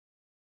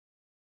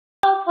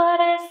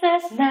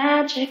this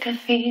magic I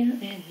feel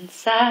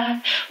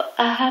inside? Well,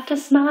 I have to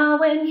smile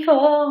when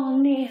you're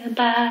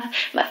nearby.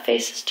 My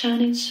face is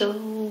turning so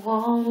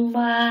warm,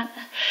 why?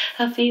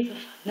 A fever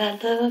from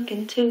that look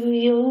into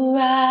your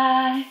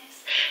eyes.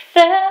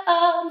 They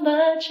are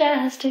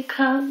majestic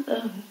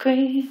color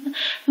green,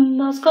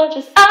 most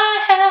gorgeous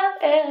I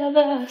have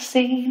ever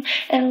seen.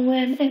 And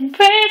when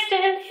embraced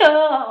in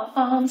your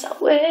arms, I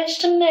wish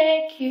to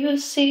make you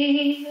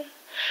see.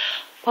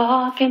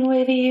 Walking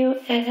with you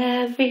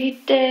every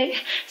day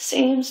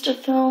seems to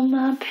throw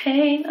my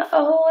pain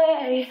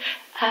away.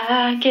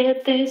 I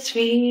get this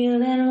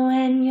feeling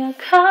when you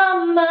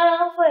come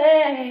my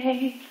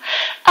way.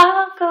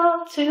 I'll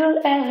go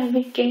to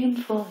every game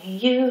for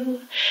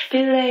you,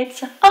 be late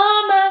to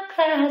all my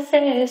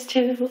classes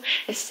too.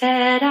 They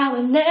said I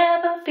would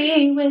never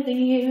be with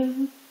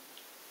you,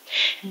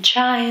 and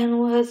trying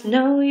was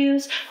no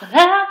use. Well,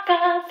 I've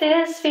got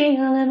this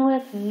feeling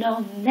with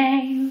no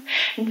name,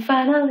 and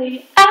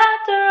finally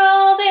after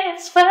all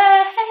this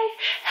way,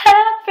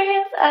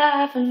 every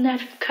laugh and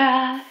every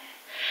cry,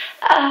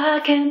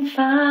 I can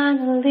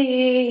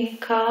finally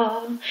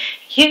call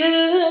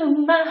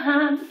you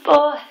mine.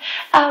 Boy,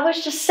 I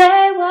wish to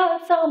say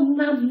what's on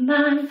my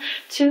mind,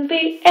 to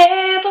be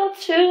able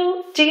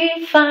to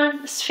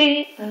define this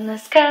feeling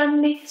that's got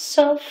me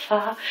so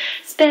far,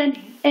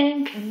 spinning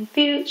in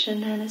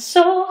confusion, and it's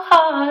so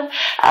hard.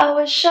 I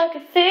wish I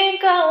could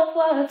think of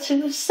what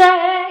to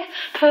say,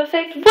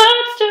 perfect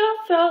words to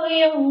throw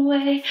your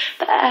way,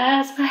 but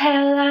as my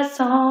head lies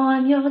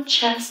on your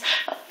chest,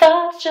 my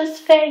thoughts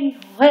just fade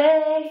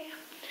away.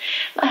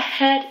 My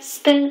head is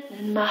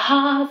spinning, my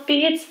heart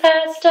beats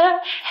faster.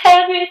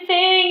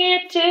 Everything you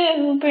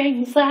do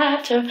brings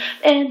laughter.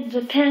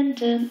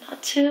 Independent,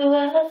 not too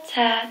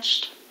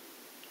attached,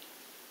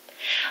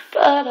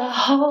 but I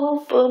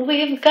hope what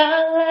we've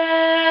got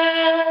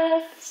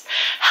lasts.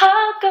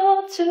 I'll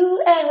go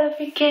to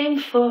every game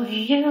for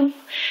you,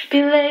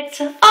 be late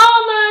to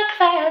all my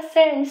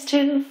classes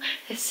too.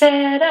 They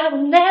said I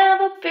would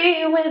never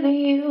be with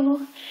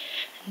you,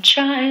 and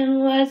trying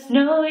was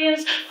no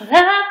use. Well,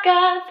 I've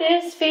got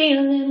this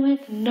feeling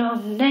with no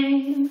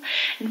name,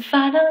 and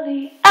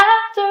finally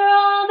after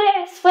all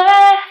this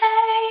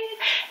wait,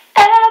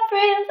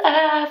 every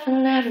laugh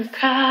and every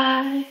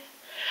cry,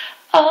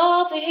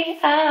 all the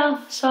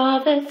hours,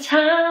 all the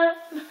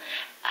time,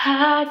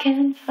 I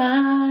can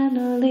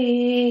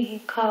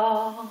finally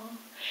call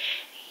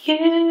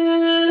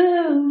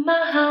you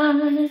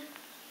mine.